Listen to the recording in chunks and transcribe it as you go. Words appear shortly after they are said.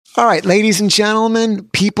All right, ladies and gentlemen,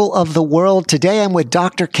 people of the world, today I'm with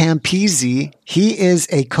Dr. Campisi. He is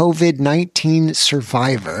a COVID-19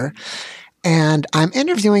 survivor, and I'm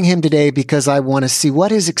interviewing him today because I want to see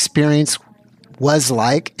what his experience was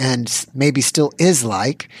like and maybe still is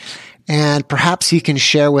like. And perhaps he can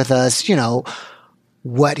share with us,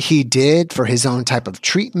 what he did for his own type of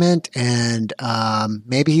treatment. And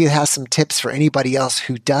maybe he has some tips for anybody else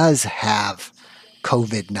who does have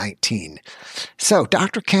COVID-19. So,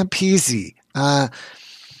 Dr. Campisi,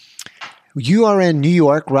 you are in New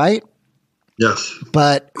York, right? Yes.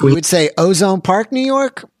 But you would say Ozone Park, New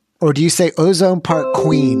York? Or do you say Ozone Park,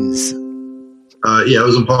 Queens?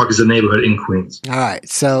 Ozone Park is a neighborhood in Queens. All right.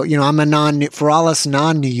 So, for all us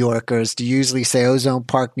non-New Yorkers, do you usually say Ozone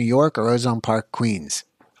Park, New York or Ozone Park, Queens?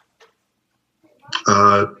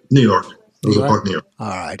 New York. Ozone Park, New York. All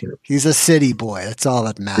right. He's a city boy. That's all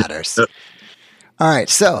that matters. Yeah. All right.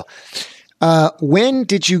 So, when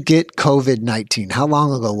did you get COVID-19? How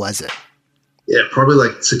long ago was it? Yeah, probably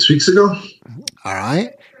like 6 weeks ago. All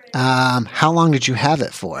right. How long did you have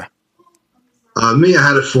it for? Me, I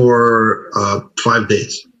had it for 5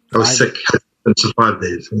 days. I was sick for 5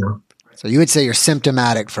 days. So you would say you're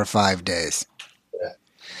symptomatic for 5 days. Yeah.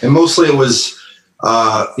 And mostly it was,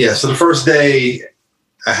 so the first day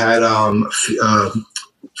I had,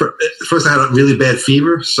 first I had a really bad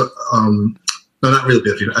fever. So, no, not really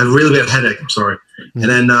bad fever. I had a really bad headache. I'm sorry. Mm-hmm. And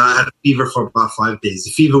then I had a fever for about 5 days. The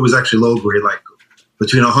fever was actually low grade, like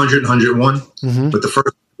between 100 and 101. Mm-hmm. But the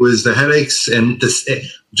first was the headaches. And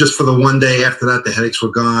just for the 1 day after that, the headaches were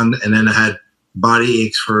gone. And then I had body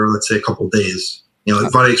aches for, let's say, a couple of days. The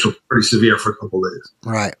body aches were pretty severe for a couple of days.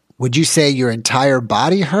 Right. Would you say your entire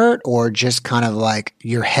body hurt or just kind of like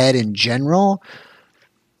your head in general?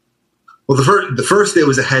 Well, the first day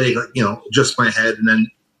was a headache, just my head. And then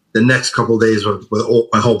the next couple of days with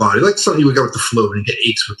my whole body, like something you would get with the flu and you get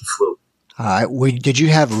aches with the flu. All right. Did you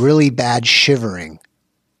have really bad shivering?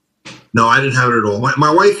 No, I didn't have it at all.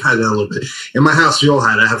 My wife had it a little bit. In my house, we all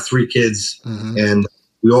had it. I have 3 kids, mm-hmm. and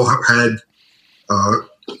we all had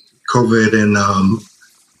COVID and a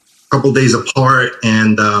couple of days apart,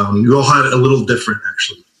 and we all had it a little different,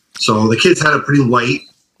 actually. So the kids had it pretty light.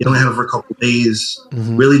 You only had it for a couple of days,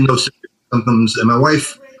 mm-hmm. really no symptoms. And my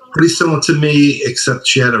wife, pretty similar to me, except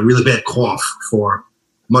she had a really bad cough for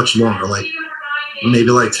much longer, like maybe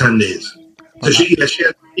like 10 days. So she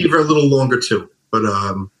had fever a little longer too. But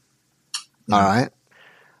all right.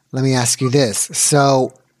 Let me ask you this.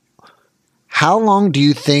 So how long do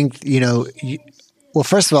you think, well,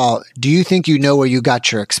 first of all, do you think you know where you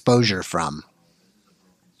got your exposure from?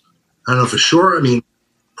 I don't know for sure. I mean,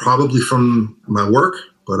 probably from my work,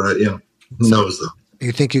 but who knows though?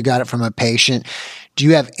 You think you got it from a patient? Do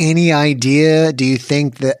you have any idea? Do you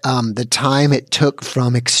think that the time it took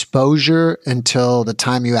from exposure until the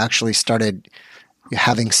time you actually started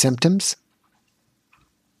having symptoms?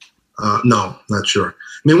 No, not sure.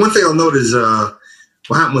 I mean, one thing I'll note is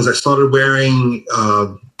what happened was I started wearing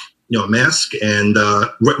a mask, and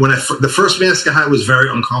when the first mask I had was very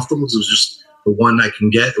uncomfortable because it was just the one I can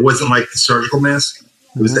get. It wasn't like the surgical mask;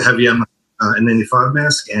 it was the heavy N95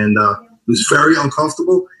 mask, and it was very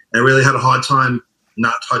uncomfortable. I really had a hard time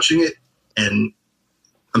not touching it, and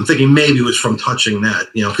I'm thinking maybe it was from touching that,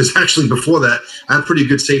 because actually before that I had pretty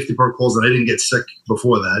good safety protocols and I didn't get sick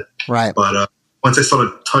before that. Right. But once I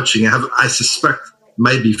started touching, I suspect it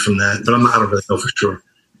might be from that, but I don't really know for sure.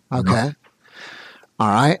 Okay. All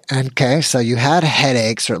right. Okay. So you had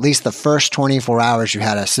headaches, or at least the first 24 hours you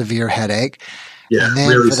had a severe headache. Yeah, and then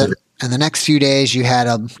really severe. And the next few days you had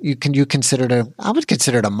I would consider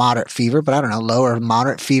it a moderate fever, but I don't know, lower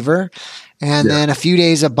moderate fever. And then a few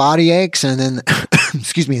days of body aches, and then,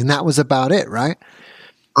 and that was about it, right?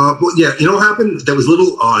 Well, yeah, what happened? That was a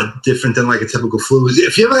little different than like a typical flu.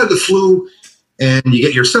 If you ever had the flu and you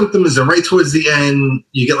get your symptoms, and right towards the end,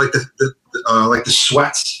 you get like the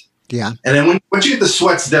sweats. Yeah. And then once you get the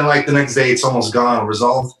sweats, then like the next day it's almost gone,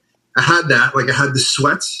 resolved. I had that, like I had the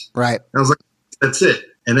sweats. Right. And I was like, that's it.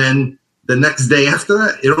 And then the next day after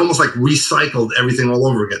that, it almost like recycled everything all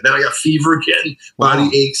over again. Then I got fever again, body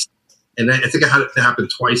aches. And I think I had it happen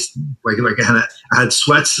twice. Like I had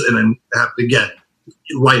sweats, and then it happened again,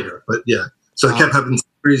 lighter. But yeah, so I kept having a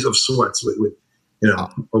series of sweats with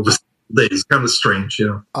over days. Kind of strange,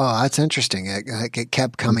 Oh, that's interesting. It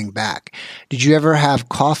kept coming back. Did you ever have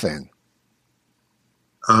coughing?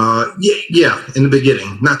 Yeah, in the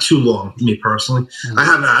beginning, not too long. Me personally, I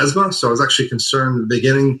have asthma, so I was actually concerned in the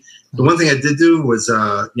beginning. The one thing I did do was,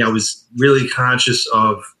 I was really conscious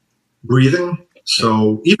of breathing.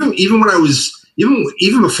 So even when I was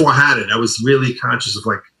even before I had it, I was really conscious of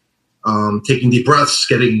like taking deep breaths,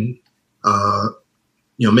 getting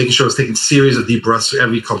making sure I was taking a series of deep breaths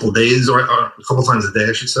every couple of days or a couple times a day,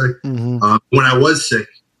 I should say. When I was sick,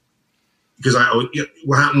 because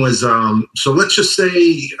what happened was, so let's just say,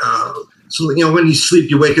 when you sleep,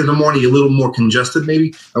 you wake in the morning, you're a little more congested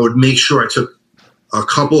maybe. I would make sure I took a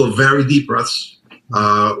couple of very deep breaths,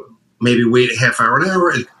 maybe wait a half hour, an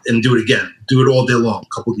hour, and do it again. Do it all day long,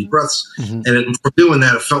 a couple of deep breaths. And for doing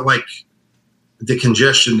that, it felt like the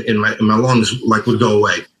congestion in my lungs would go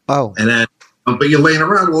away. Oh. And then, but you're laying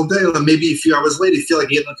around all day, and maybe a few hours later, you feel like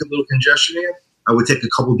you get a little congestion here. I would take a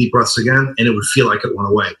couple deep breaths again, and it would feel like it went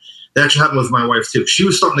away. That actually happened with my wife too. She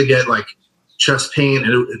was starting to get chest pain,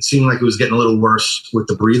 and it seemed like it was getting a little worse with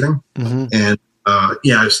the breathing. And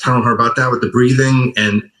I was telling her about that with the breathing,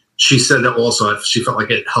 and she said that also she felt like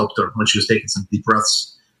it helped her when she was taking some deep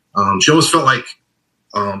breaths. She almost felt like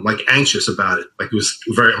anxious about it, like it was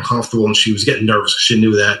very uncomfortable, and she was getting nervous. She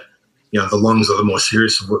knew that the lungs are the more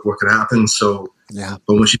serious of what could happen. So, but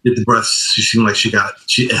when she did the breaths, she seemed like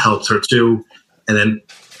it helped her too. And then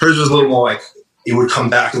hers was a little more like it would come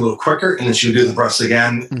back a little quicker, and then she would do the breaths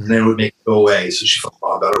again, and then it would make it go away. So she felt a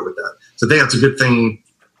lot better with that. So I think that's a good thing.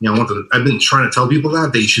 I've been trying to tell people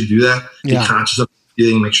that you should do that. Be conscious of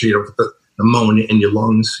breathing. Make sure you don't put the pneumonia in your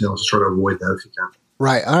lungs. So try to avoid that if you can.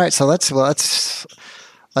 Right. All right. So let's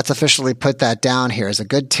officially put that down here as a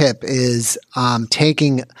good tip is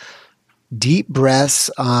taking deep breaths.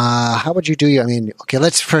 How would you do your, okay,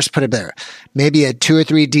 let's first put it there. Maybe 2 or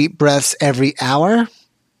 3 deep breaths every hour.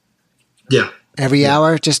 Yeah. Every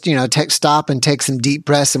hour, just, stop and take some deep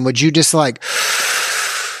breaths. And would you just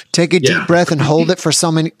take a deep breath and hold it for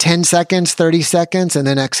 10 seconds, 30 seconds, and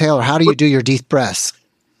then exhale? Or how do you do your deep breaths?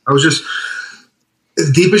 I was just as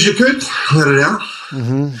deep as you could, let it out.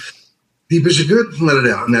 Deep as you could, let it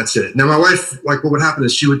out. And that's it. Now, my wife, what would happen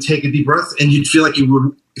is she would take a deep breath, and you'd feel like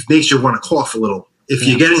it makes you want to cough a little. If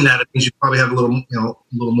you're getting that, it means you probably have a little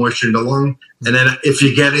moisture in the lung. And then if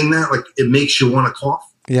you're getting that, it makes you want to cough.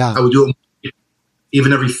 Yeah. I would do it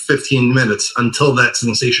even every 15 minutes until that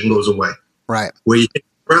sensation goes away. Right. Where you take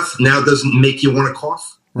a breath, now it doesn't make you want to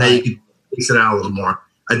cough. Right. Now you can taste it out a little more.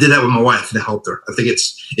 I did that with my wife, and it helped her. I think it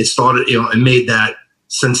started, and made that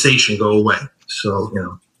sensation go away. So,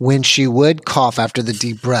 When she would cough after the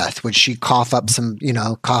deep breath, would she cough up some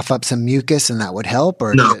mucus, and that would help,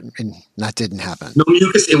 or no? That didn't happen. No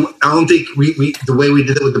mucus. I don't think the way we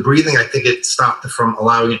did it with the breathing, I think it stopped it from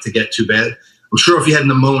allowing it to get too bad. I'm sure if you had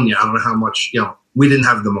pneumonia, I don't know how much, we didn't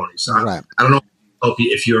have pneumonia. So I don't know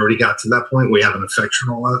if you already got to that point where you have an infection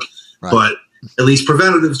and all that. Right. But at least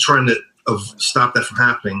preventative, trying to stop that from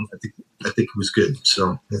happening, I think it was good.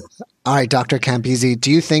 So, yeah. All right, Dr. Campisi,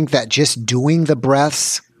 do you think that just doing the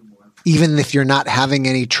breaths, even if you're not having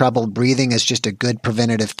any trouble breathing, is just a good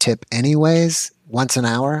preventative tip anyways, once an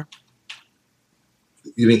hour?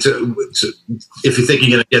 You mean if you think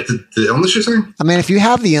you're going to get the illness, you're saying? If you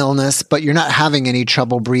have the illness, but you're not having any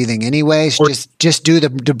trouble breathing anyways, just do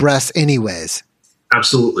the breaths anyways.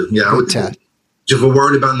 Absolutely. Yeah. I would, if we're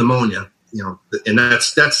worried about pneumonia, and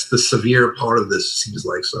that's the severe part of this, seems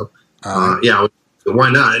like. So,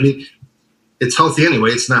 why not? It's healthy anyway.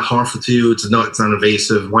 It's not harmful to you. It's not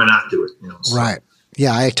invasive. Why not do it? So. Right.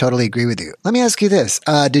 Yeah, I totally agree with you. Let me ask you this.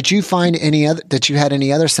 Did you find that you had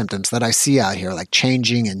any other symptoms that I see out here, like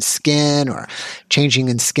changing in skin or changing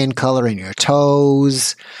in skin color in your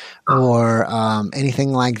toes or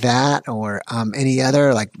anything like that, or any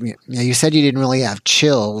other, you said you didn't really have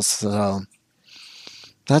chills, so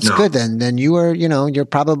that's good then. Then you were, you're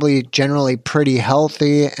probably generally pretty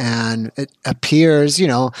healthy, and it appears,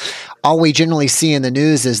 all we generally see in the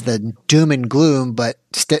news is the doom and gloom, but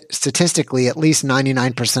statistically, at least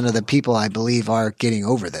 99% of the people, I believe, are getting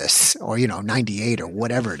over this, or, 98 or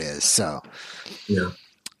whatever it is. So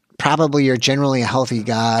probably you're generally a healthy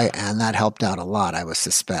guy, and that helped out a lot, I would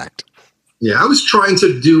suspect. Yeah, I was trying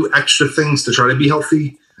to do extra things to try to be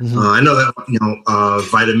healthy. I know that,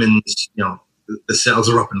 vitamins, the cells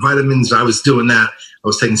are up in vitamins. I was doing that. I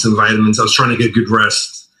was taking some vitamins. I was trying to get good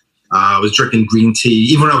rest. I was drinking green tea.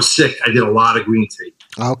 Even when I was sick, I did a lot of green tea.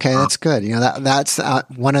 Okay, that's good. That's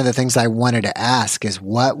one of the things I wanted to ask is,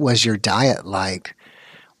 what was your diet like,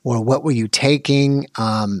 or what were you taking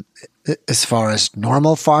as far as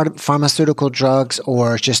normal pharmaceutical drugs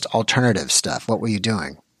or just alternative stuff? What were you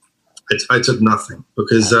doing? I took nothing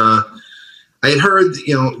because I had heard,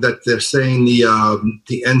 that they're saying the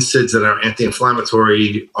NSAIDs that are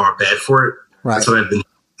anti-inflammatory are bad for it. Right. That's what I've been.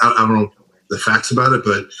 I don't know the facts about it,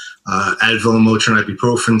 but Advil, Motrin,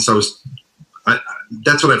 ibuprofen. So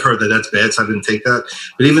that's what I've heard, that's bad. So I didn't take that.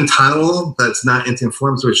 But even Tylenol, that's not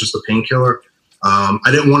anti-inflammatory. It's just a painkiller. I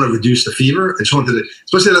didn't want to reduce the fever. I just wanted to,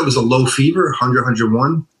 especially that it was a low fever, 100,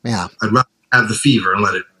 101. Yeah. I'd rather have the fever and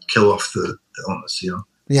let it kill off the illness.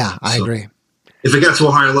 Yeah, I agree. If it got to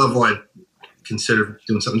a higher level, I'd consider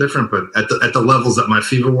doing something different. But at the levels that my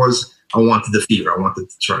fever was, I wanted the fever. I wanted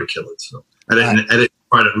to try to kill it. So I didn't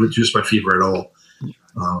try to reduce my fever at all.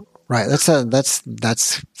 Right.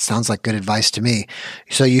 That's sounds like good advice to me.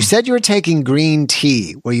 So you said you were taking green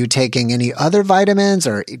tea. Were you taking any other vitamins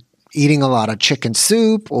or eating a lot of chicken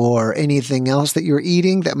soup or anything else that you were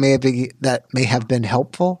eating that may have been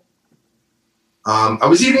helpful? I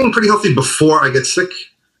was eating pretty healthy before I get sick.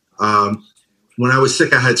 When I was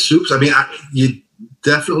sick, I had soups. I mean,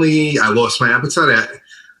 I lost my appetite.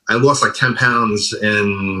 I lost like 10 pounds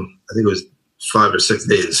in, I think it was 5 or 6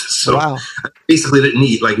 days. So wow. I basically didn't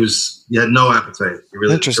eat. Like you had no appetite. You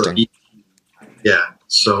really interesting. Yeah.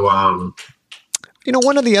 So,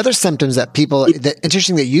 one of the other symptoms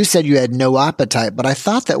interesting that you said you had no appetite, but I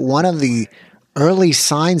thought that one of the early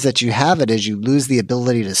signs that you have it is you lose the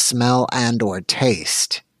ability to smell and or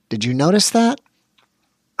taste. Did you notice that?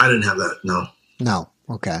 I didn't have that. No. No.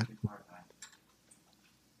 Okay.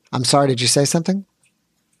 I'm sorry. Did you say something?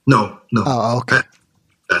 No. Oh, okay.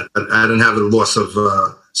 I didn't have the loss of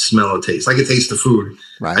smell or taste. I could taste the food.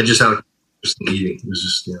 Right. I just had interest in eating. It was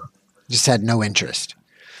just, Just had no interest.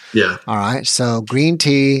 Yeah. All right. So green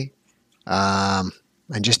tea, and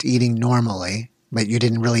just eating normally, but you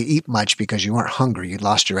didn't really eat much because you weren't hungry. You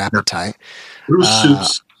lost your appetite. There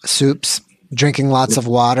was Soups, drinking lots of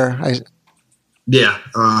water.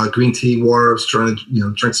 Green tea, water. I was trying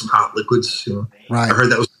to, drink some hot liquids. Right. I heard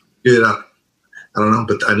that was good. I don't know,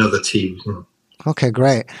 but I know the tea. Okay,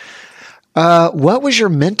 great. What was your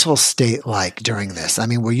mental state like during this? I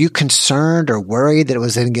mean, were you concerned or worried that it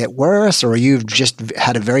was going to get worse, or you just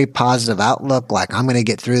had a very positive outlook, like I'm going to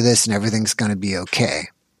get through this and everything's going to be okay?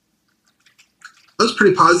 I was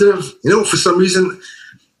pretty positive. For some reason,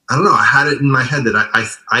 I don't know. I had it in my head that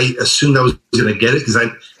I assumed I was going to get it because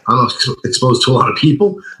I'm exposed to a lot of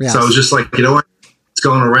people. Yes. So I was just like, what? It's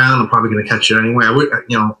going around. I'm probably going to catch it anyway.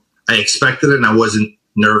 I expected it and I wasn't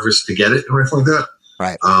nervous to get it or anything like that.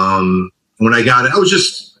 Right. When I got it, I was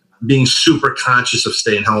just being super conscious of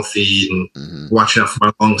staying healthy and watching out for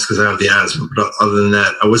my lungs because I have the asthma. But other than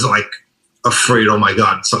that, I wasn't like afraid, oh my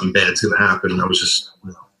God, something bad's going to happen. I was just,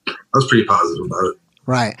 I was pretty positive about it.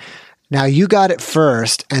 Right. Now you got it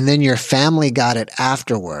first and then your family got it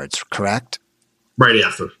afterwards, correct? Right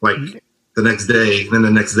after, like the next day. Then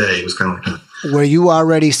the next day it was kind of like that. Were you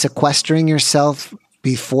already sequestering yourself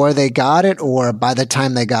before they got it, or by the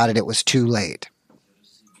time they got it, it was too late?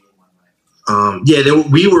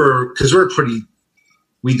 We were, because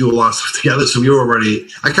we do a lot of stuff together. So we were already,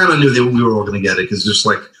 I kind of knew that we were all going to get it because just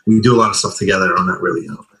like we do a lot of stuff together. I'm not really,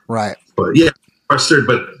 Right. But yeah, frustrated.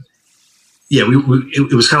 But yeah,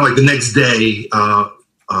 it was kind of like the next day,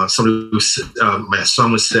 somebody was, my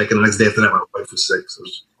son was sick, and the next day after that, my wife was sick. So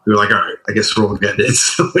we were like, all right, I guess we're all getting it.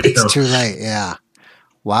 So, it's too late. Yeah.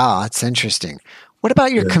 Wow. That's interesting. What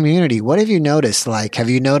about your community? What have you noticed? Like, have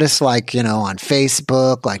you noticed on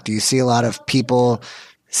Facebook, like, do you see a lot of people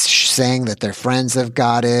saying that their friends have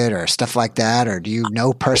got it or stuff like that? Or do you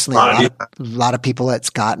know personally a lot of people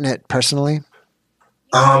that's gotten it personally?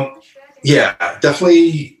 Yeah,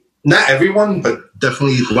 definitely not everyone, but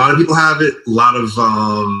definitely a lot of people have it. A lot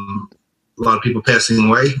of people passing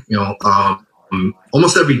away,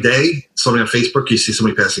 almost every day, somebody on Facebook, you see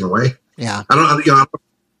somebody passing away. Yeah. I don't know,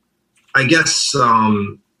 I guess, so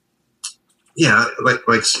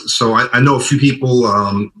I know a few people,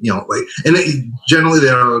 and generally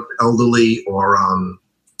they're elderly or,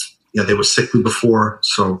 they were sickly before.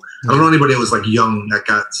 So I don't know anybody that was like young that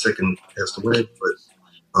got sick and passed away,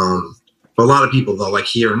 but a lot of people though, like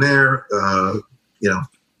here and there, Yeah,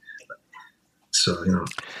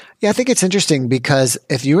 I think it's interesting because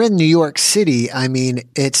if you're in New York City, I mean,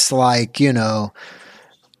 it's like,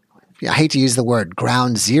 I hate to use the word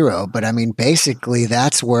ground zero, but I mean, basically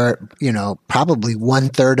that's where, probably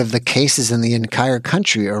 1/3 of the cases in the entire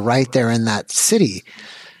country are right there in that city.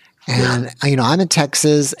 And, I'm in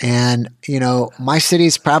Texas and, my city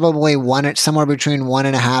is probably somewhere between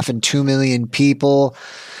 1.5 and 2 million people.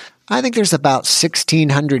 I think there's about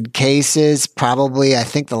 1,600 cases. Probably, I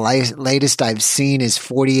think the latest I've seen is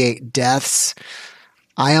 48 deaths.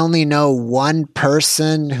 I only know one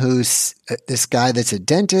person who's this guy that's a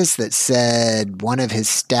dentist that said one of his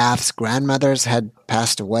staff's grandmothers had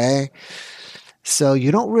passed away. So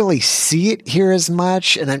you don't really see it here as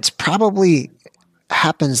much. And it's probably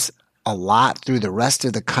happens a lot through the rest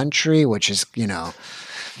of the country, which is, I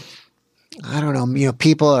don't know,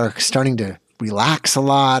 people are starting to relax a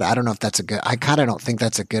lot. I don't know if I kind of don't think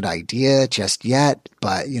that's a good idea just yet,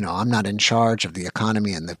 but I'm not in charge of the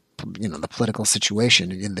economy and the the political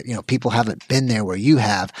situation, and people haven't been there where you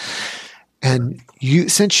have, and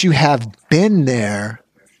since you have been there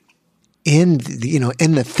in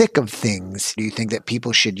the thick of things, do you think that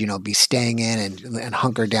people should be staying in and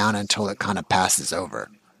hunker down until it kind of passes over?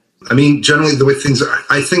 I mean, generally the way things are,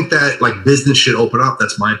 I think that like business should open up.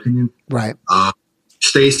 That's my opinion. Right.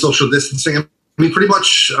 Stay social distancing. I mean, pretty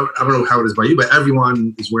much, I don't know how it is by you, but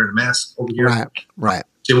everyone is wearing a mask over here. Right.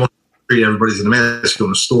 They won't treat everybody's in a mask. Go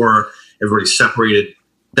in the store, everybody's separated.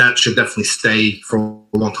 That should definitely stay for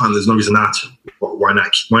a long time. There's no reason not to. Why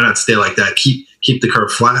not? Why not stay like that? Keep the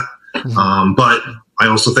curve flat. Mm-hmm. But I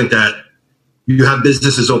also think that you have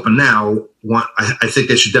businesses open now. I think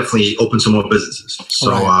they should definitely open some more businesses.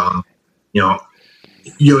 So, right.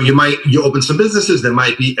 You open some businesses. There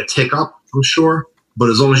might be a tick up, I'm sure, but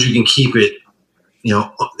as long as you can keep it,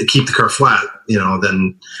 keep the curve flat,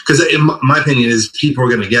 then, because in my opinion is people are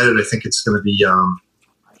going to get it. I think it's going to be,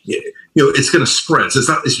 it's going to spread. So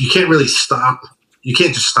you can't really stop. You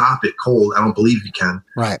can't just stop it cold. I don't believe you can.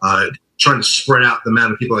 Right. Trying to spread out the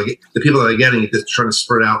amount of people the people that are getting it, they're trying to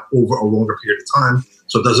spread out over a longer period of time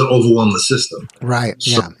so it doesn't overwhelm the system. Right.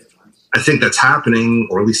 So yeah. I think that's happening,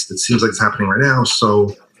 or at least it seems like it's happening right now.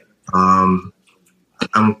 So, in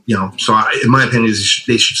my opinion,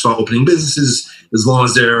 they should start opening businesses as long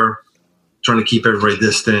as they're trying to keep everybody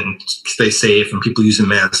distant, stay safe, and people using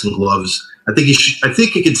masks and gloves. I think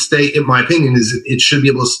it could stay. In my opinion, it should be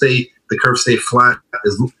able to stay the curve stay flat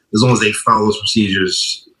as long as they follow those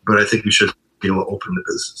procedures. But I think we should be able to open the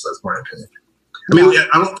business. That's my opinion. I mean,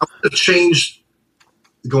 I don't want to change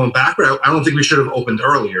going backward. I don't think we should have opened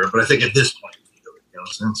earlier, but I think at this point, you know what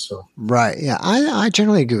I'm saying? So. Right. Yeah. I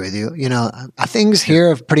generally agree with you. Things here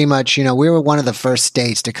have pretty much, we were one of the first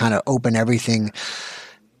states to kind of open everything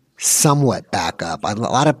somewhat back up. A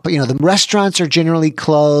lot of, the restaurants are generally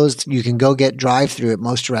closed. You can go get drive-through at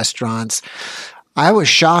most restaurants. I was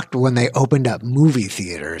shocked when they opened up movie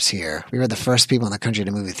theaters here. We were the first people in the country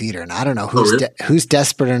to movie theater, and I don't know who's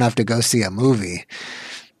desperate enough to go see a movie,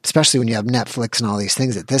 especially when you have Netflix and all these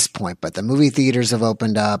things at this point. But the movie theaters have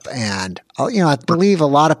opened up, and I believe a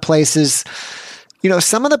lot of places.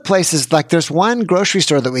 Some of the places, like there's one grocery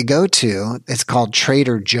store that we go to. It's called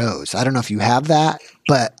Trader Joe's. I don't know if you have that,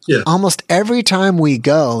 but almost every time we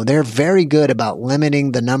go, they're very good about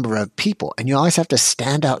limiting the number of people, and you always have to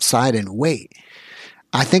stand outside and wait.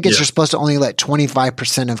 I think you're supposed to only let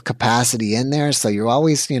 25% of capacity in there. So you're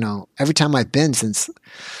always, every time I've been since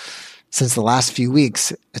the last few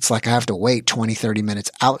weeks, it's like I have to wait 20, 30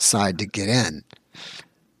 minutes outside to get in.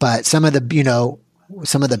 But some of the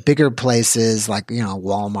bigger places like,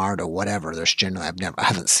 Walmart or whatever, there's generally, I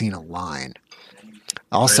haven't seen a line.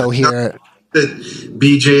 Also here.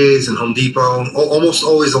 BJ's and Home Depot, almost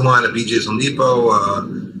always a line at BJ's, Home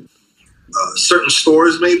Depot, certain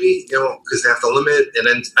stores maybe, because they have to limit. And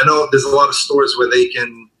then I know there's a lot of stores where they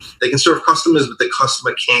can serve customers, but the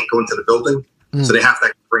customer can't go into the building. So they have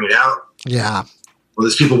to bring it out. Yeah. Well,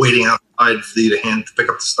 there's people waiting outside for you to pick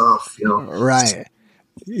up the stuff, Right.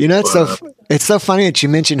 It's so funny that you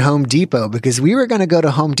mentioned Home Depot, because we were going to go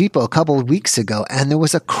to Home Depot a couple of weeks ago and there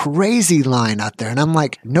was a crazy line out there. And I'm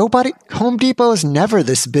like, Home Depot is never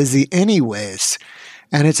this busy anyways.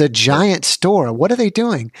 And it's a giant store. What are they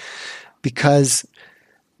doing? Because,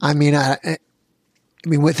 I mean,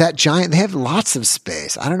 with that giant, they have lots of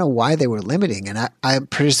space. I don't know why they were limiting, and I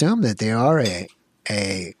presume that they are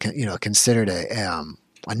considered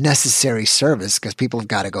a necessary service, because people have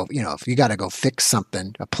got to go. If you got to go fix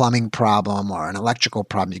something, a plumbing problem or an electrical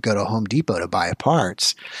problem, you go to Home Depot to buy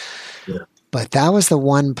parts. Yeah. But that was the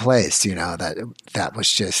one place, that was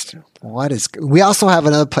just We also have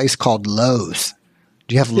another place called Lowe's.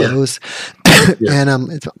 Do you have Lowe's? Yeah.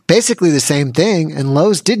 And it's basically the same thing, and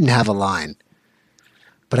Lowe's didn't have a line.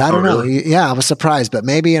 But I don't know. Really? Yeah, I was surprised. But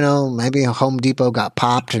maybe Home Depot got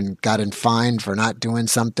popped and got fined for not doing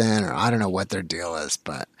something, or I don't know what their deal is.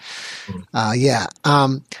 But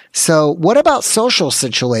so what about social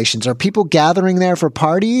situations? Are people gathering there for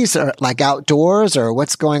parties, or like outdoors, or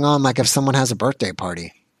what's going on? Like if someone has a birthday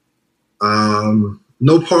party?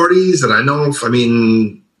 No parties that I know of. I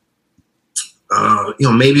mean,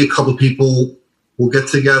 maybe a couple people will get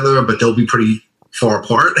together, but they'll be pretty far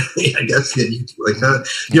apart, I guess, like that.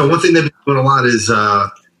 One thing they've been doing a lot is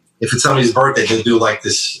if it's somebody's birthday, they'll do like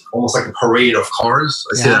this, almost like a parade of cars.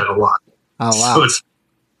 I see that a lot. Oh, wow. So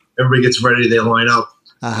everybody gets ready, they line up,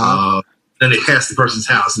 then they pass the person's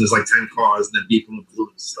house, and there's like 10 cars, and then beeping with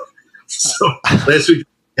balloons and stuff. So last week,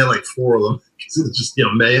 we had like 4 of them. It's just,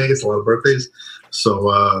 May, I guess, a lot of birthdays. So,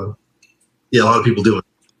 a lot of people do it.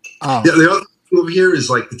 Oh. The other thing over here is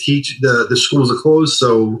like the schools are closed.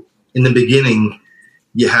 So in the beginning,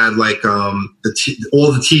 you had like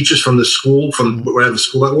all the teachers from the school, from whatever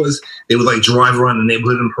school that was, they would like drive around the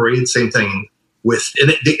neighborhood and parade. Same thing with,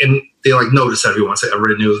 and they like noticed everyone. So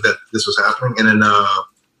everybody knew that this was happening. And then,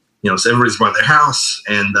 so everybody's by their house,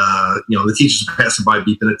 and the teachers were passing by,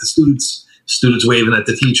 beeping at the students waving at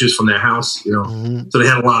the teachers from their house. So they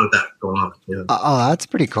had a lot of that going on. Oh, that's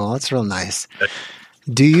pretty cool. That's real nice.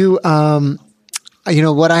 Do you,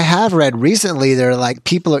 what I have read recently, they're like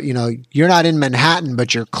people are, you're not in Manhattan,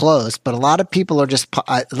 but you're close. But a lot of people are just,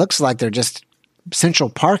 it looks like they're just, Central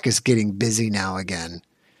Park is getting busy now again.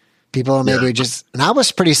 People are maybe and I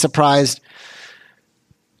was pretty surprised.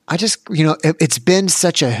 I just, it's been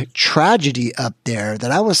such a tragedy up there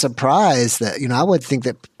that I was surprised that, I would think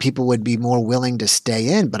that people would be more willing to stay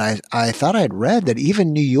in. But I thought I'd read that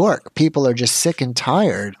even New York, people are just sick and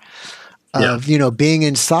tired of, being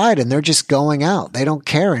inside, and they're just going out. They don't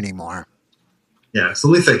care anymore. Yeah. So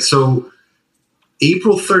let me think. So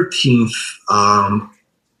April 13th, I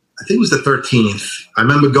think it was the 13th. I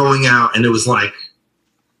remember going out, and it was like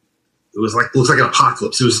looks like an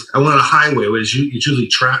apocalypse. I went on a highway where it's usually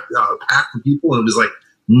packed with people, and it was like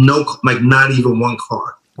not even one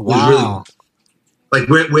car. Wow. It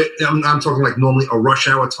was really, I'm talking like normally a rush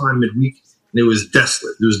hour time midweek, and it was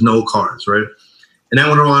desolate. There was no cars, right? And that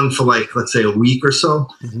went on for like, let's say, a week or so.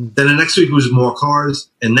 Mm-hmm. Then the next week it was more cars,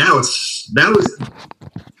 and now it's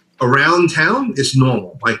around town. It's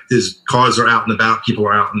normal. Like there's cars are out and about, people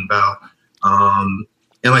are out and about.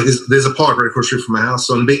 And like there's a park right across the street from my house.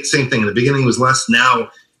 So same thing. In the beginning it was less.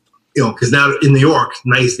 Now, because now in New York,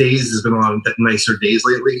 nice days. There's been a lot of nicer days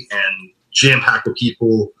lately, and jam packed with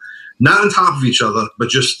people, not on top of each other, but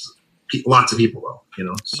just lots of people though.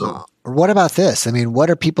 So what about this? I mean, what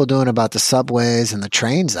are people doing about the subways and the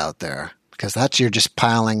trains out there? Because you're just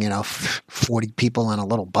piling, 40 people in a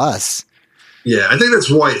little bus. Yeah, I think that's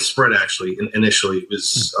why it spread. Actually, initially it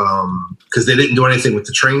was because they didn't do anything with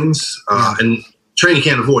the trains, and train you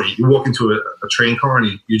can't avoid it. You walk into a train car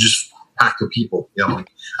and you just packed with people.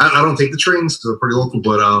 I don't take the trains because they're pretty local,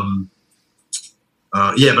 but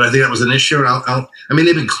but I think that was an issue. I mean,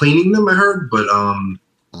 they've been cleaning them, I heard, but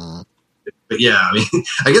yeah, I mean,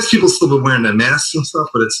 I guess people still been wearing their masks and stuff,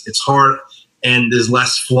 but it's hard, and there's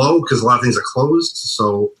less flow because a lot of things are closed.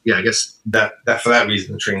 So yeah, I guess that for that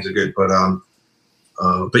reason the trains are good, but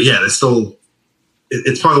yeah, it's still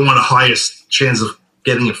it's probably one of the highest chances of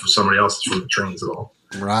getting it from somebody else from the trains at all.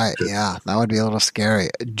 Right. Yeah. That would be a little scary.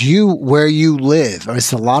 Where you live,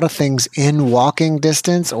 is a lot of things in walking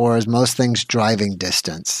distance, or is most things driving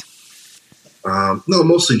distance? No,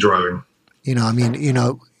 mostly driving.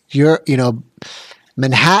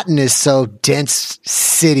 Manhattan is so dense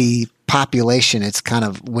city population. It's kind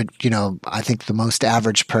of I think the most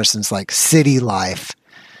average person's like city life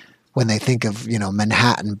when they think of,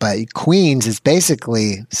 Manhattan, but Queens is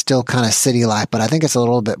basically still kind of city life, but I think it's a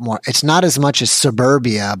little bit more, it's not as much as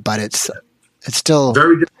suburbia, but it's still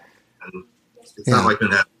very different. It's not like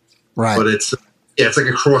Manhattan, right? But it's like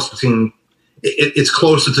a cross between, it's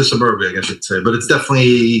closer to suburbia, I guess you'd say, but it's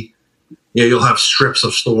definitely, you'll have strips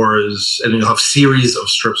of stores, and you'll have series of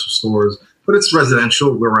strips of stores, but it's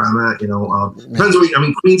residential where I'm at, depends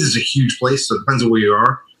on Queens is a huge place, so it depends on where you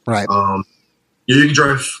are. Right. You can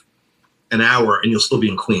drive an hour and you'll still be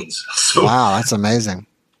in Queens. So, wow, that's amazing.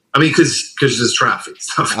 I mean, because there's traffic and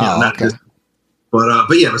stuff. Okay.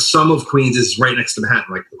 But yeah, some of Queens is right next to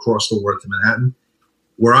Manhattan, like across the water to Manhattan.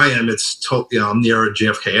 Where I am, it's I'm near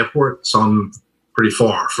JFK Airport, so I'm pretty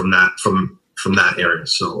far from that area.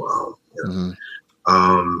 So, but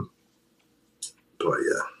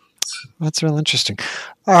yeah, that's real interesting.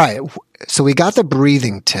 All right, so we got the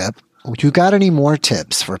breathing tip. You got any more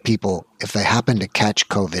tips for people if they happen to catch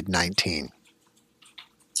COVID-19?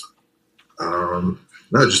 No,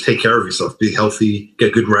 just take care of yourself. Be healthy.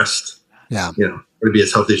 Get good rest. Yeah. Be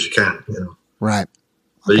as healthy as you can. Right.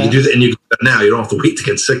 But you can do that, and you do that now. You don't have to wait to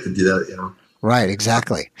get sick to do that. Right.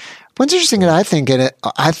 Exactly. What's interesting that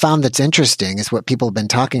I found that's interesting is what people have been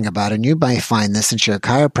talking about, and you might find this since you're a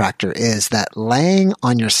chiropractor, is that laying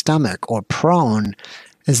on your stomach or prone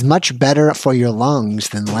is much better for your lungs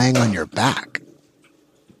than laying on your back.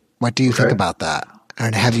 What do you think about that?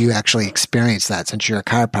 And have you actually experienced that since you're a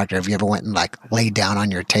chiropractor? Have you ever went and laid down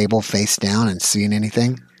on your table face down and seen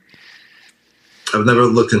anything? I've never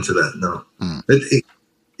looked into that. No.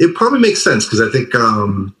 It probably makes sense because I think, I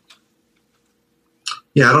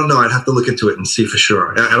don't know. I'd have to look into it and see for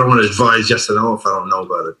sure. I don't want to advise yes or no if I don't know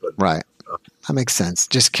about it. But right. That makes sense.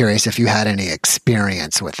 Just curious if you had any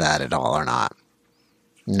experience with that at all or not.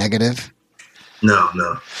 Negative? No.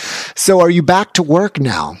 So are you back to work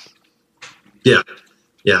now? Yeah.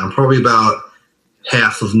 I'm probably about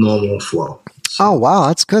half of normal flow. Oh, wow.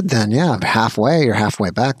 That's good then. Yeah. You're halfway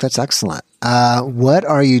back. That's excellent. What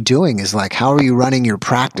are you doing how are you running your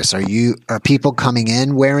practice? Are people coming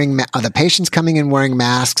in are the patients coming in wearing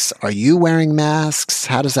masks? Are you wearing masks?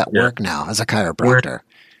 How does that work now as a chiropractor?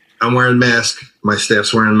 I'm wearing mask. My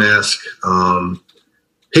staff's wearing mask.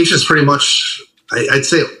 Patients pretty much, I'd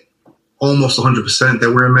say almost 100%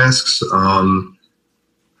 they're wearing masks.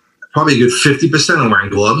 Probably a good 50% are wearing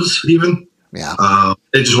gloves even. Yeah.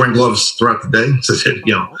 They're just wearing gloves throughout the day. So,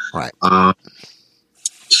 right.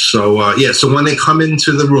 So when they come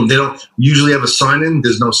into the room, they don't usually have a sign-in.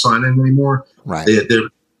 There's no sign-in anymore. Right. They're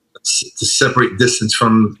to separate distance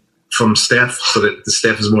from staff so that the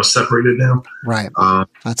staff is more separated now. Right.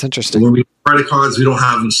 That's interesting. When we credit cards, we don't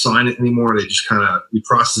have them sign it anymore. They just we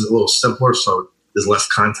process it a little simpler so there's less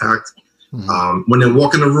contact. Mm-hmm. When they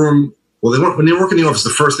walk in the room, when they work in the office,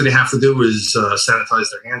 the first thing they have to do is sanitize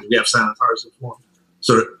their hands. We have sanitizer for them.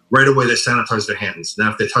 So right away they sanitize their hands.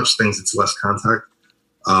 Now if they touch things, it's less contact.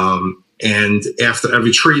 And after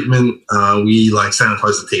every treatment, we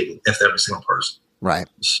sanitize the table after every single person. Right.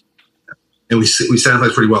 And we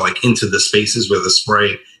sanitize pretty well, into the spaces with a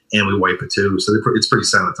spray, and we wipe it too. So it's pretty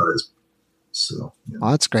sanitized. So yeah.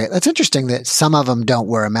 Well, that's great. That's interesting that some of them don't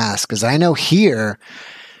wear a mask, because I know here,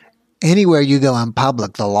 anywhere you go in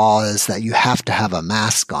public, the law is that you have to have a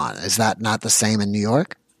mask on. Is that not the same in New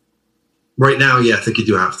York? Right now, yeah, I think you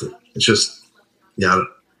do have to. It's just, you're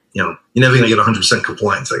never going to get 100%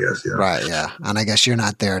 compliance, I guess. Right, yeah. And I guess you're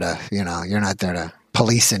not there to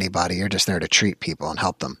police anybody. You're just there to treat people and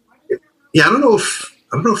help them. Yeah, I don't know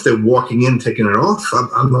if they're walking in, taking it off.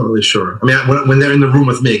 I'm not really sure. I mean, when they're in the room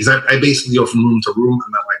with me, because I basically go from room to room.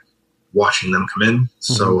 I'm not watching them come in. Mm-hmm.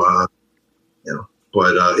 So,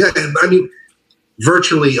 but I mean,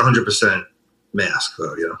 virtually 100% mask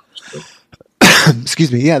though. So.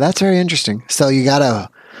 Excuse me. Yeah, that's very interesting. So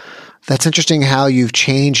that's interesting how you've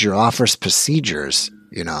changed your office procedures,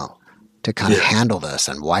 to kind of handle this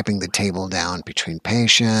and wiping the table down between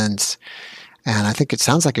patients. And I think it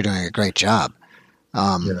sounds like you're doing a great job.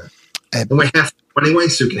 And we have anyway,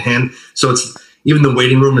 so you can so it's even the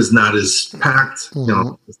waiting room is not as packed.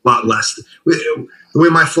 Mm-hmm. It's a lot less. The way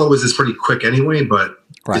my flow is pretty quick anyway, but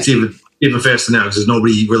it's even faster now because there's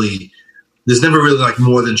never really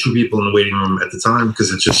more than 2 people in the waiting room at the time,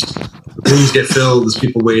 because it's just the rooms get filled, there's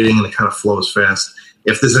people waiting, and it kind of flows fast.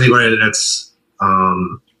 If there's anybody that's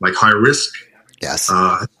high risk, yes,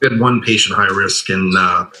 I had one patient high risk, and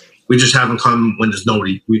we just have them come when there's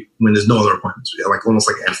nobody, when there's no other appointments, almost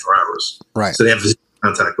after hours. Right. So they have to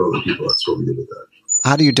contact other people. That's what we do with that.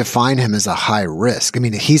 How do you define him as a high risk? I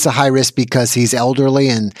mean, he's a high risk because he's elderly,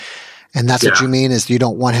 and that's what you mean is you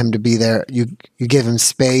don't want him to be there. You give him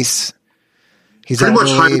space. He's pretty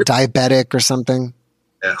elderly, diabetic or something.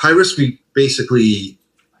 Yeah, high risk, we basically,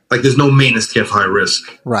 there's no maintenance care for high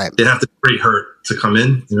risk. Right. They have to be pretty hurt to come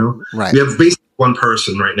in, Right. We have basically one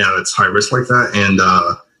person right now that's high risk like that, and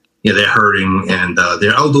they're hurting, and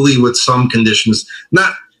they're elderly with some conditions.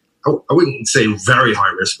 Not, I wouldn't say very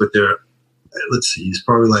high risk, but they're, let's see, he's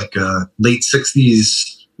probably late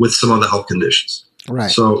 60s with some other health conditions.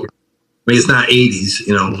 Right. So, I mean, it's not 80s,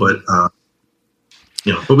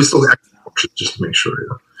 but we still have just to make sure.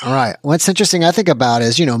 All right. What's interesting I think about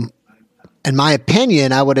is, in my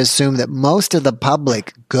opinion, I would assume that most of the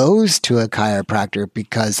public goes to a chiropractor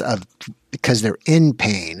because they're in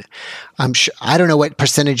pain. I'm sure, I don't know what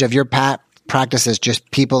percentage of your practice is just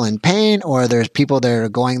people in pain, or there's people that are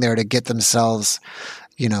going there to get themselves,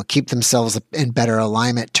 keep themselves in better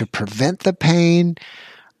alignment to prevent the pain.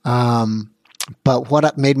 But what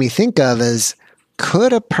it made me think of is,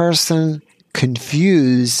 could a person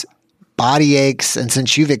confuse body aches, and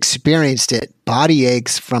since you've experienced it, body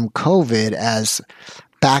aches from COVID as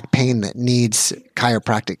back pain that needs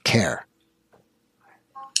chiropractic care?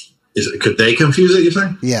 Could they confuse it, you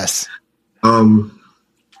think? Yes. No,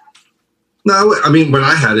 I mean, when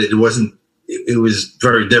I had it, it was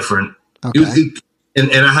very different. Okay.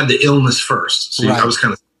 And I had the illness first. So I was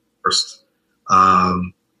kind of first.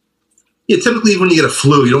 Typically when you get a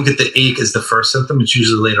flu, you don't get the ache as the first symptom. It's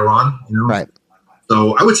usually later on, Right.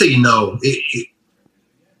 So I would say,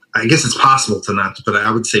 I guess it's possible to not, but I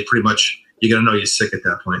would say pretty much you're going to know you're sick at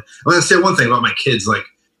that point. I'm going to say one thing about my kids.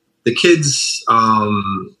 The kids,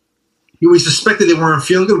 we suspected they weren't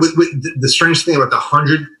feeling good. With the strange thing about the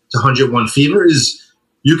 100 to 101 fever is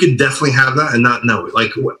you could definitely have that and not know it.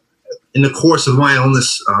 In the course of my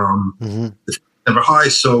illness, the never high.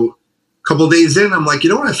 So a couple of days in, I'm like,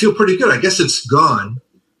 what? I feel pretty good. I guess it's gone.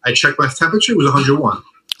 I checked my temperature. It was 101.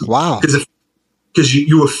 Wow. Because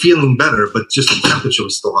you were feeling better, but just the temperature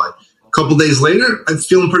was still high. A couple days later, I'm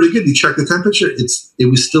feeling pretty good. You check the temperature, it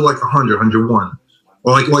was still like 100, 101.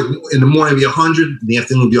 Or like in the morning, it'd be 100, in the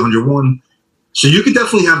afternoon, it'd be 101. So you could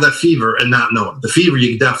definitely have that fever and not know it. The fever,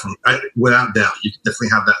 you could definitely, without doubt, you could definitely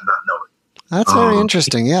have that and not know it. That's very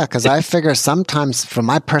interesting, yeah, because I figure sometimes, from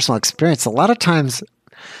my personal experience, a lot of times,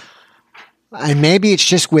 and maybe it's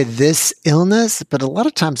just with this illness, but a lot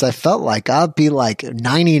of times I felt like I'll be like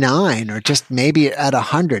 99 or just maybe at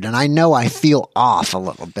 100, and I know I feel off a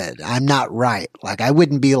little bit. I'm not right. Like I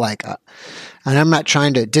wouldn't be like, and I'm not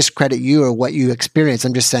trying to discredit you or what you experience.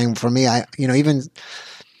 I'm just saying for me, I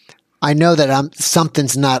know that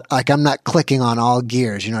something's not like I'm not clicking on all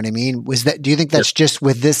gears. You know what I mean? Do you think that's just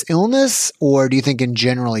with this illness, or do you think in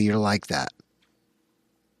general you're like that?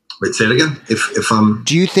 Wait, say it again.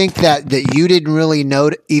 Do you think that you didn't really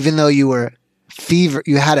know, even though you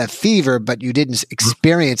had a fever, but you didn't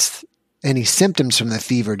experience any symptoms from the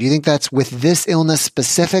fever? Do you think that's with this illness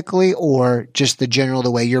specifically, or just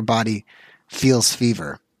the way your body feels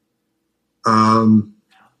fever?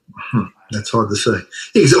 That's hard to say.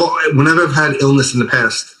 Because whenever I've had illness in the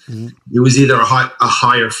past, it was either a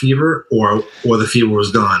higher fever or the fever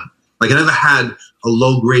was gone. Like I never had a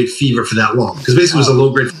low grade fever for that long, because basically it was a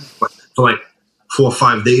low grade fever for like 4 or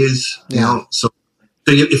 5 days. You know, so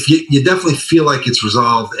if you definitely feel like it's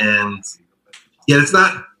resolved, and it's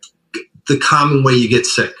not the common way you get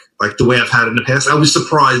sick, like the way I've had it in the past. I was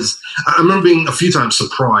surprised. I remember being a few times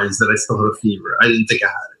surprised that I still had a fever. I didn't think I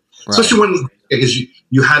had it, especially when because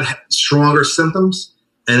you had stronger symptoms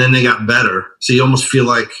and then they got better. So you almost feel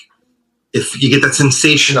like if you get that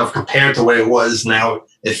sensation of compared to where it was now,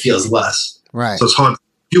 it feels less. Right. So it's hard. If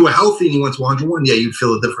you were healthy and you went to 101, you'd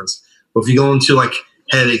feel a difference. But if you go into like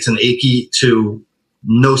headaches and achy to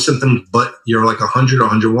no symptoms, but you're like 100 or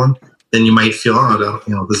 101, then you might feel,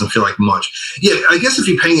 it doesn't feel like much. Yeah, I guess if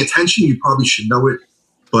you're paying attention, you probably should know it.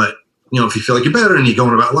 But, if you feel like you're better and you're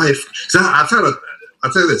going about life. Because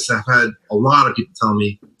I'll tell you this, I've had a lot of people tell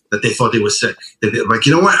me that they thought they were sick. They're like,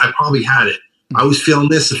 you know what? I probably had it. I was feeling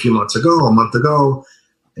this a month ago.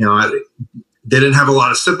 They didn't have a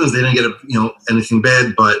lot of symptoms. They didn't get anything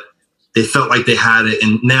bad, but they felt like they had it.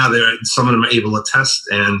 And now some of them are able to test.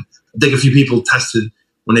 And I think a few people tested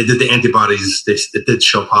when they did the antibodies. It did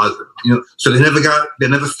show positive. So they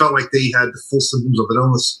never felt like they had the full symptoms of an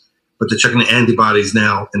illness, but they're checking the antibodies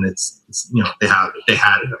now, and it's they had it.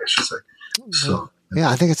 I should say. So. Yeah,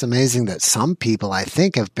 I think it's amazing that some people I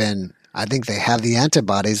think they have the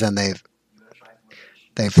antibodies and they've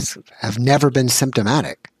never been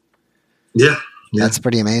symptomatic. Yeah. That's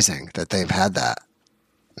pretty amazing that they've had that.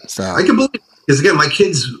 So I can believe it, because again, my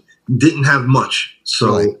kids didn't have much,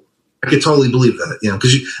 so really? I could totally believe that.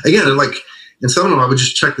 Because again, like in some of them, I would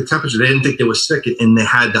just check the temperature. They didn't think they were sick, and they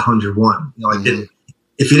had the 101.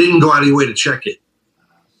 If you didn't go out of your way to check it,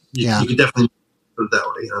 you could definitely put it that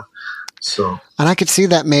way. So, and I could see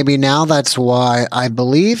that maybe now that's why I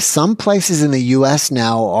believe some places in the U.S.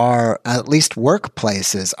 now are, at least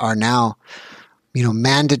workplaces, are now,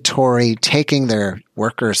 mandatory taking their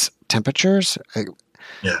workers' temperatures.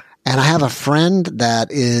 Yeah. And I have a friend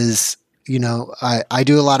that is, I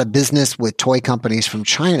do a lot of business with toy companies from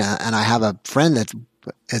China, and I have a friend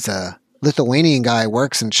it's a Lithuanian guy,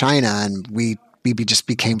 works in China, and we just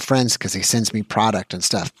became friends because he sends me product and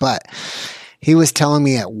stuff. But he was telling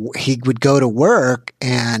me he would go to work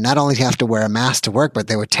and not only have to wear a mask to work, but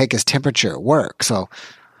they would take his temperature at work. So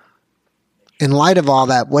in light of all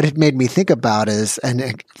that, what it made me think about is,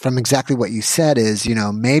 and from exactly what you said is,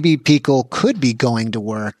 maybe people could be going to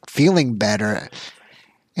work feeling better,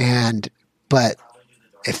 but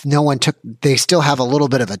if no one they still have a little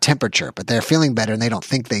bit of a temperature, but they're feeling better and they don't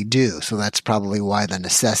think they do. So that's probably why the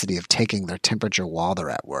necessity of taking their temperature while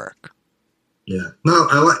they're at work. Yeah. No,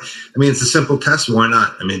 it's a simple test. Why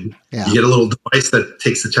not? You get a little device that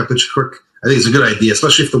takes the temperature quick. I think it's a good idea,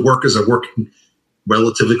 especially if the workers are working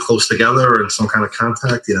relatively close together or in some kind of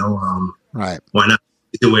contact, Right. Why not?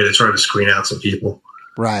 It's a way to try to screen out some people.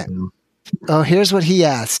 Right. Oh, here's what he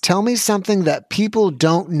asked. Tell me something that people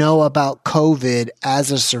don't know about COVID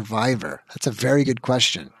as a survivor. That's a very good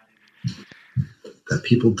question. That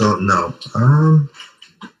people don't know.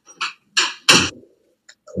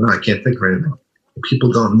 I can't think right now.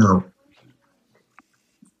 People don't know.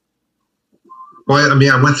 Well,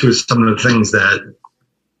 I went through some of the things that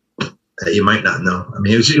you might not know.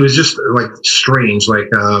 It was just like strange, like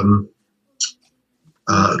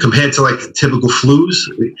compared to like typical flus.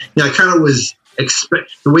 I kind of was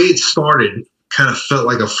the way it started kind of felt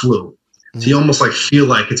like a flu. So you almost like feel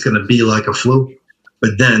like it's going to be like a flu,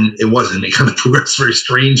 but then it wasn't. It kind of progressed very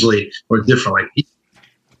strangely or different.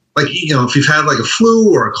 Like if you've had like a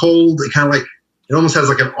flu or a cold, it it almost has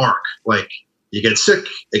like an arc. Like you get sick,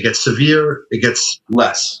 it gets severe, it gets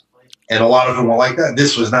less. And a lot of them were like that.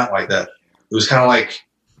 This was not like that. It was kind of like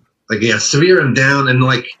yeah, severe and down, and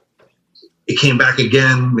like it came back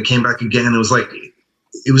again. It came back again. It was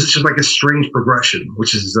just like a strange progression,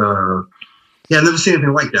 which is I've never seen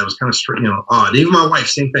anything like that. It was kind of strange, odd. Even my wife,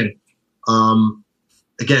 same thing.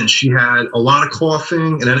 Again, she had a lot of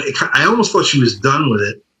coughing, and then I almost thought she was done with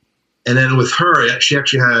it. And then with her, she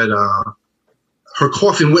actually had her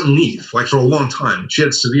coughing wouldn't leave like for a long time. She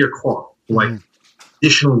had severe cough for like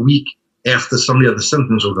additional week after some of the other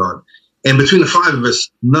symptoms were gone. And between the five of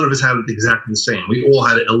us, none of us had it exactly the same. We all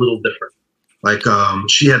had it a little different. Like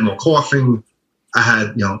she had more coughing. I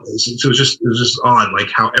had, so it was just odd,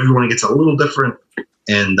 like how everyone gets a little different,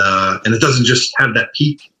 and it doesn't just have that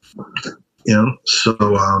peak, So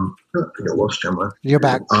I think I lost Gemma. You're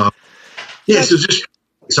back.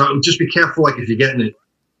 So just be careful. Like if you're getting it,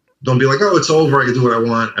 don't be like, oh, it's over. I can do what I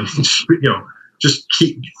want. I mean, just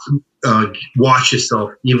keep watch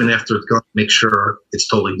yourself even after it's gone. Make sure it's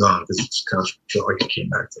totally gone because it's kind of feel like it came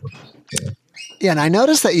back to them. Yeah, and I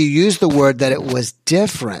noticed that you used the word that it was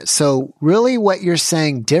different. So really what you're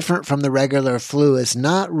saying different from the regular flu is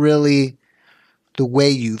not really the way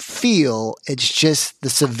you feel. It's just the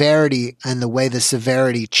severity and the way the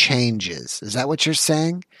severity changes. Is that what you're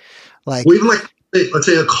saying? Like, well, even like, let's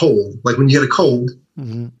say a cold. Like when you get a cold,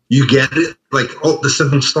 you get it. Like, the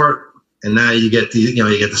symptoms start, and now you get you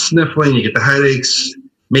get the sniffling, you get the headaches.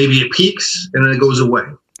 Maybe it peaks and then it goes away.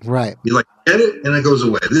 Right. You like get it and it goes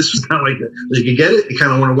away. This was kind of like that. You could get it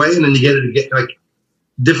kind of went away, and then you get it again. Like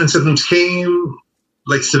different symptoms came,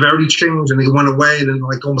 like severity changed, and they went away, and then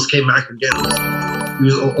like almost came back again. It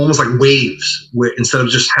was almost like waves, where instead of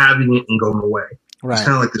just having it and going away. Right. It's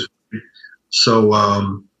kind of like this. So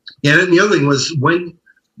and then the other thing was when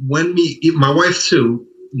my wife too,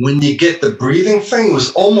 when you get the breathing thing, it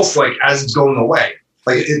was almost like as it's going away,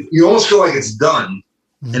 like you almost feel like it's done.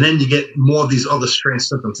 And then you get more of these other strange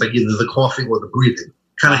symptoms, like either the coughing or the breathing,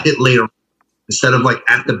 kind of hit later instead of like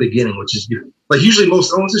at the beginning, which is like usually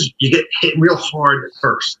most illnesses, you get hit real hard at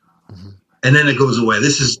first, and then it goes away.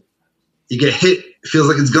 This is, you get hit, it feels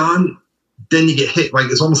like it's gone, then you get hit, like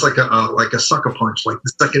it's almost like a sucker punch, like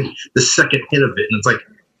the second hit of it, and it's like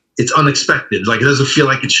it's unexpected, like it doesn't feel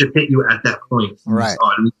like it should hit you at that point. Right.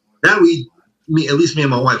 That at least me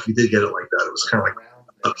and my wife, we did get it like that. It was kind of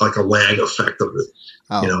like a lag effect of it.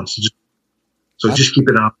 Oh. So just keep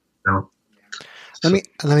it up. Let me.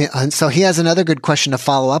 So he has another good question to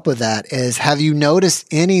follow up with that is, have you noticed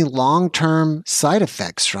any long-term side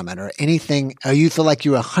effects from it or anything? Or you feel like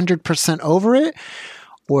you're 100% over it?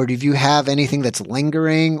 Or do you have anything that's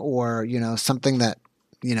lingering or, something that,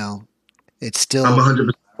 it's still. I'm 100%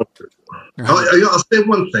 over it. I'll say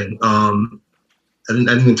one thing. I didn't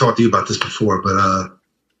even talk to you about this before, but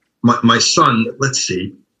my son, let's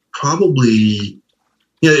see, probably.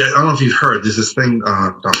 Yeah, I don't know if you've heard. There's this thing.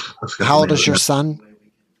 How old is your son?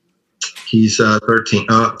 He's 16.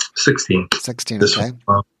 16. Okay.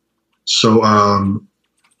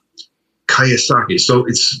 Kawasaki. So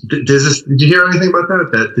there's this. Did you hear anything about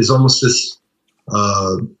that? That there's almost this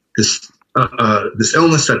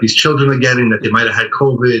illness that these children are getting, that they might have had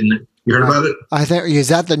COVID. And you heard about it? I think, is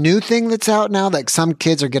that the new thing that's out now? Like some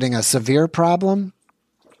kids are getting a severe problem.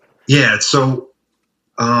 Yeah. So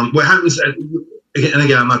what happens? And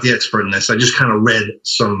again, I'm not the expert in this. I just kind of read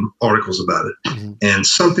some articles about it. And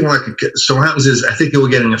something like, so what happens is I think they were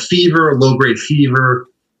getting a fever, a low-grade fever,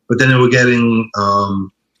 but then they were getting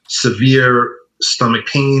severe stomach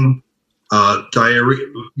pain, diarrhea,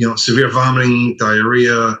 severe vomiting,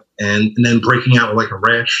 diarrhea, and then breaking out with like a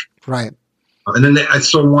rash. Right. And then I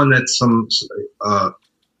saw one that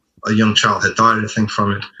a young child had died, I think,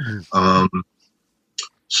 from it.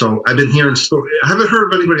 So I've been hearing stories. I haven't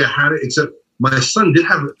heard of anybody that had it, except my son did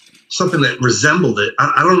have something that resembled it.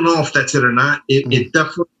 I don't know if that's it or not. It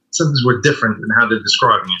definitely, symptoms were different in how they're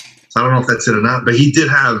describing it. So I don't know if that's it or not. But he did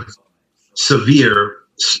have severe,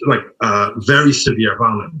 very severe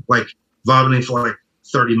vomiting, like vomiting for like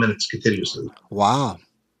 30 minutes continuously. Wow.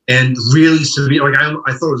 And really severe. Like I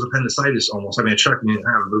thought it was appendicitis almost. I mean, I checked me and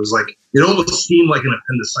have it. But it was like, it almost seemed like an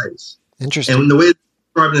appendicitis. Interesting. And the way they're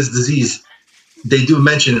describing this disease, they do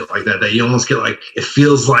mention it like that you almost get like, it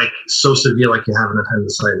feels like so severe, like you have an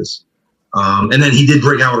appendicitis. And then he did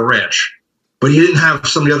break out with a rash, but he didn't have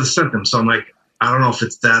some of the other symptoms. So I'm like, I don't know if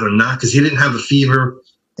it's that or not, because he didn't have a fever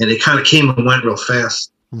and it kind of came and went real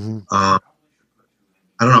fast. I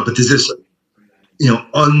don't know, but there's this,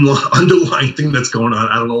 underlying thing that's going on.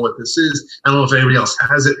 I don't know what this is. I don't know if anybody else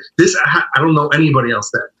has it. I don't know anybody else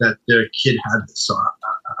that their kid had this. So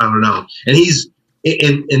I don't know. And he's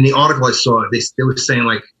in the article I saw, they were saying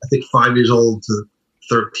like I think 5 years old to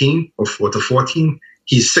 13 or 4 to 14.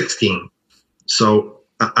 He's 16. So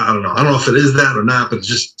I don't know. I don't know if it is that or not, but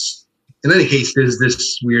just in any case, there's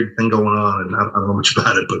this weird thing going on, and I don't know much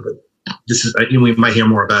about it. But this is we might hear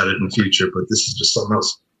more about it in the future. But this is just something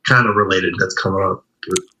else kind of related that's coming up.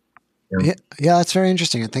 Yeah, that's very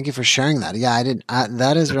interesting, and thank you for sharing that. Yeah, I didn't.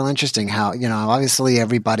 That is real interesting. How obviously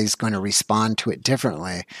everybody's going to respond to it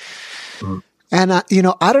differently. Mm-hmm. And, I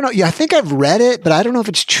don't know. Yeah, I think I've read it, but I don't know if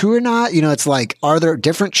it's true or not. It's like, are there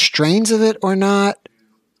different strains of it or not?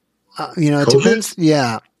 It depends.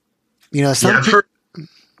 Yeah. I've heard.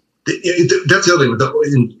 That's the other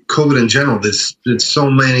thing. In COVID in general, there's so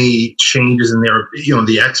many changes in their,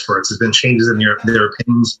 the experts. There's been changes in their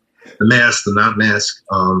opinions, the mask, the not mask.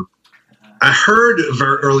 I heard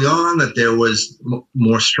very early on that there was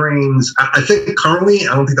more strains. I think currently,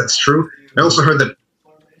 I don't think that's true. I also heard that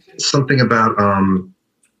something about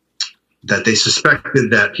that they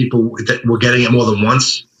suspected that people that were getting it more than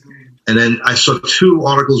once, and then I saw 2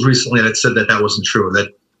 articles recently that said that wasn't true.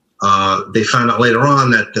 That they found out later on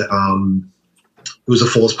that it was a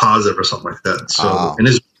false positive or something like that. So, and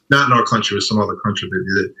it's not in our country; it was some other country that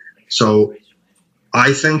did it. So,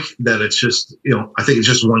 I think that it's just I think it's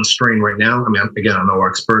just one strain right now. I mean, again, I'm no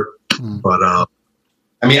expert, but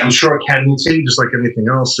I'm sure it can mutate just like anything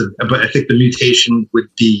else. But I think the mutation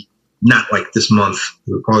would be not like this month.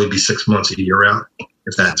 It would probably be 6 months, a year out,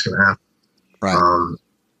 if that's going to happen. Right.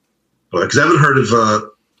 Because I've heard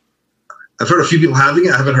a few people having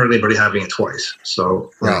it. I haven't heard anybody having it twice. So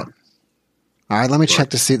right. All right. Let me check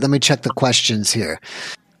the questions here.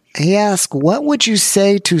 He asked, what would you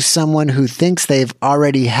say to someone who thinks they've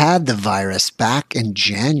already had the virus back in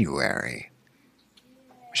January?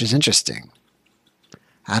 Which is interesting.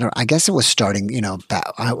 I guess it was starting,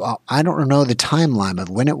 I don't know the timeline of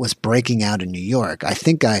when it was breaking out in New York. I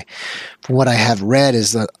think from what I have read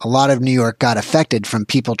is that a lot of New York got affected from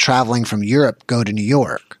people traveling from Europe go to New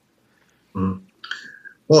York. Mm.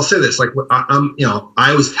 Well, I'll say this, like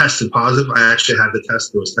I was tested positive. I actually had the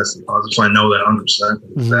test that was tested positive. So I know that 100%.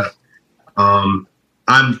 Mm-hmm. That.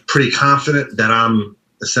 I'm pretty confident that I'm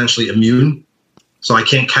essentially immune. So I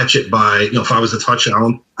can't catch it by, if I was to touch it,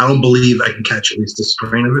 I don't believe I can catch at least a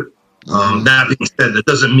strain of it. That being said, that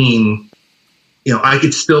doesn't mean, I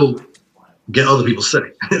could still get other people sick.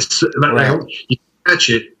 Right. You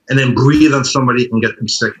catch it and then breathe on somebody and get them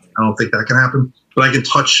sick. I don't think that can happen. But I can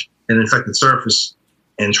touch an infected surface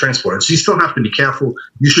and transport it. So you still have to be careful.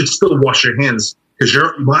 You should still wash your hands because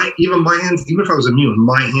even my hands, even if I was immune,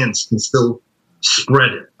 my hands can still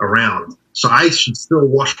spread it around. So I should still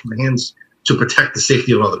wash my hands to protect the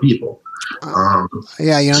safety of other people. So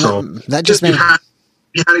that just means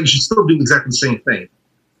you should still do exactly the same thing.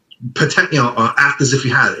 Protect, act as if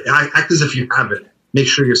you had it. Act as if you have it. Make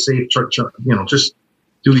sure you're safe. Just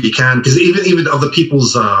do what you can because even other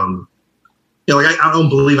people's, like I don't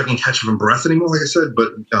believe I can catch it from breath anymore. Like I said,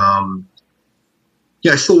 but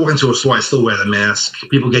I still walk into a store. I still wear the mask.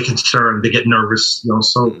 People get concerned. They get nervous.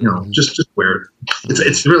 Just wear it.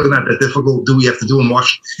 It's really not that difficult. Do we have to do and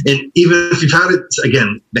wash? And even if you've had it,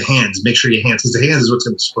 again, the hands. Make sure your hands, because the hands is what's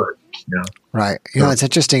going to spread. Right. It's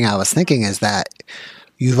interesting. I was thinking is that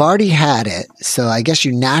you've already had it, so I guess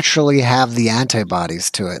you naturally have the antibodies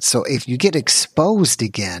to it. So if you get exposed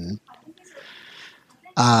again,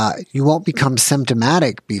 you won't become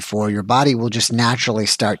symptomatic before your body will just naturally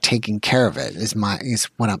start taking care of it. Is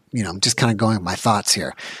what I'm just kind of going with my thoughts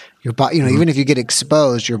here. Your body, even if you get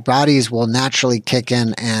exposed, your bodies will naturally kick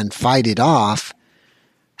in and fight it off.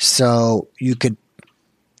 So you could.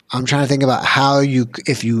 I'm trying to think about how you could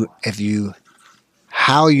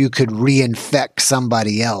reinfect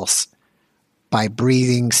somebody else by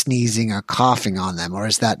breathing, sneezing, or coughing on them, or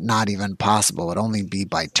is that not even possible? It would only be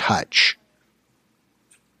by touch.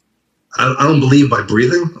 I don't believe by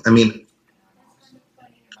breathing. I mean,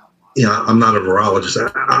 I'm not a virologist.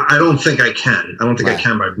 I don't think I can. I don't think I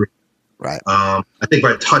can by breathing. Right. I think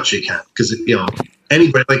by touch you can, because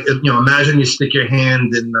anybody imagine you stick your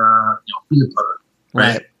hand in peanut butter,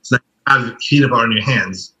 right? So now you have peanut butter in your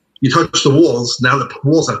hands. You touch the walls. Now the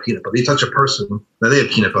walls have peanut butter. You touch a person, now they have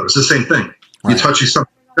peanut butter. It's the same thing. Right. You touch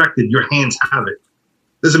something infected, your hands have it.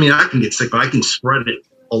 Doesn't mean I can get sick, but I can spread it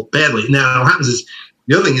badly. Now what happens is.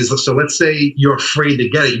 The other thing is, so let's say you're afraid to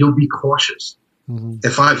get it, you'll be cautious. Mm-hmm.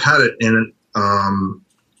 If I've had it and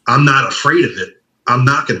I'm not afraid of it, I'm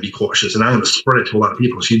not going to be cautious and I'm going to spread it to a lot of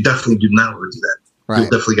people. So you definitely do not want to do that. Right. You'll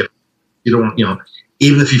definitely get it. You don't,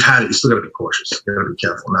 even if you've had it, you still got to be cautious. You got to be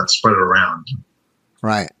careful, not spread it around.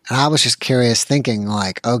 Right. And I was just curious thinking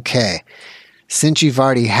like, okay, since you've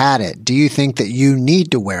already had it, do you think that you need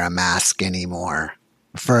to wear a mask anymore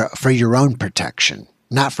for your own protection,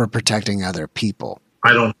 not for protecting other people?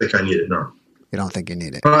 I don't think I need it. No, you don't think you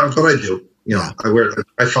need it, but I do.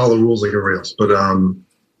 I follow the rules like everybody else, but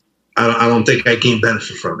I don't think I gain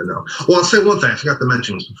benefit from it. No. Well, I'll say one thing. I forgot to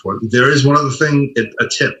mention this before. There is one other thing, a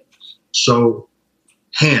tip. So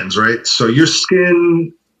hands, right? So your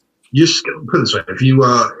skin. Put it this way: if you,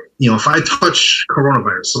 if I touch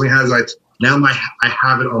coronavirus, somebody has I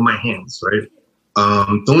have it on my hands, right?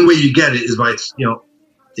 The only way you get it is by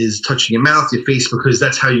is touching your mouth, your face, because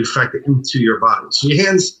that's how you affect it into your body. So your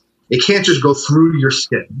hands, it can't just go through your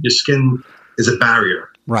skin. Your skin is a barrier,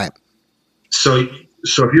 right? So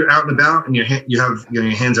if you're out and about and you have your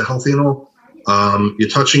hands are healthy and all, you're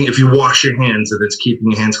touching. If you wash your hands and it's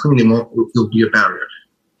keeping your hands clean, it'll be a barrier.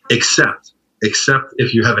 Except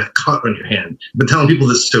if you have a cut on your hand. I've been telling people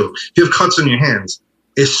this too. If you have cuts on your hands,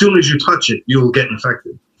 as soon as you touch it, you will get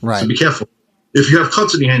infected. Right. So be careful. If you have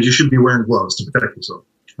cuts on your hands, you should be wearing gloves to protect yourself.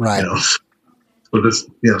 Right. But this,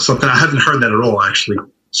 something I haven't heard that at all, actually.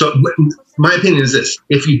 So my opinion is this: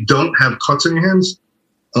 if you don't have cuts on your hands,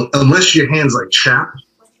 unless your hands like chap,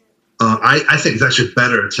 I think it's actually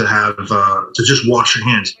better to have to just wash your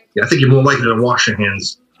hands. Yeah, I think you're more likely to wash your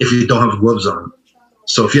hands if you don't have gloves on.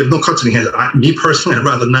 So if you have no cuts on your hands, me personally, I'd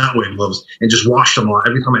rather not wear gloves and just wash them all.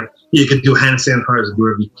 Every time you can do hand sanitizer, do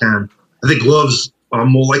whatever you can. I think gloves are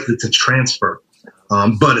more likely to transfer.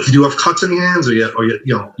 But if you do have cuts on your hands, or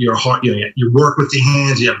your heart, you work with your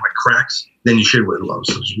hands, you have like cracks, then you should wear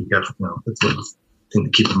gloves. So just be careful. That's a thing to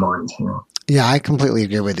keep in mind. Yeah, I completely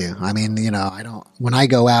agree with you. I mean, when I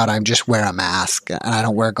go out, I just wear a mask and I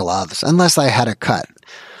don't wear gloves unless I had a cut.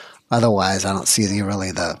 Otherwise, I don't see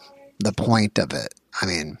really the point of it. I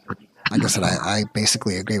mean, like I said, I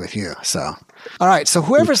basically agree with you. So, all right. So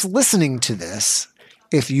whoever's listening to this,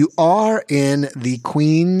 if you are in the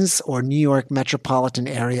Queens or New York metropolitan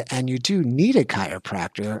area and you do need a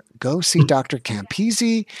chiropractor, go see Dr.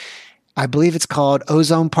 Campisi. I believe it's called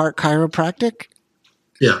Ozone Park Chiropractic.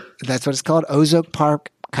 Yeah. That's what it's called, Ozone Park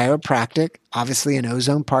Chiropractic, obviously in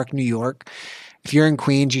Ozone Park, New York. If you're in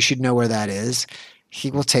Queens, you should know where that is. He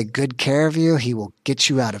will take good care of you. He will get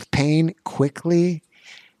you out of pain quickly.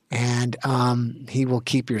 And he will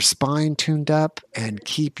keep your spine tuned up and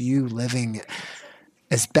keep you living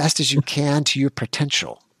as best as you can to your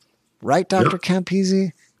potential. Right, Dr. Yep.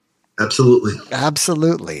 Campisi? Absolutely.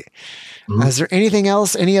 Absolutely. Mm-hmm. Is there anything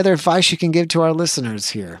else, any other advice you can give to our listeners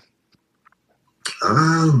here?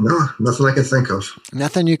 No, nothing I can think of.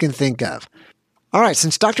 Nothing you can think of. All right,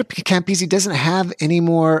 since Dr. Campisi doesn't have any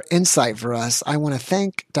more insight for us, I want to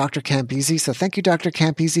thank Dr. Campisi. So thank you, Dr.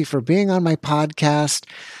 Campisi, for being on my podcast.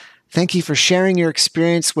 Thank you for sharing your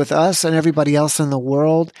experience with us and everybody else in the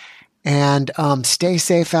world. And stay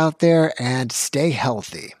safe out there and stay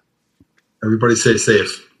healthy. Everybody stay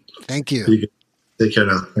safe. Thank you. Take care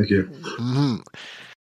now. Thank you. Mm-hmm.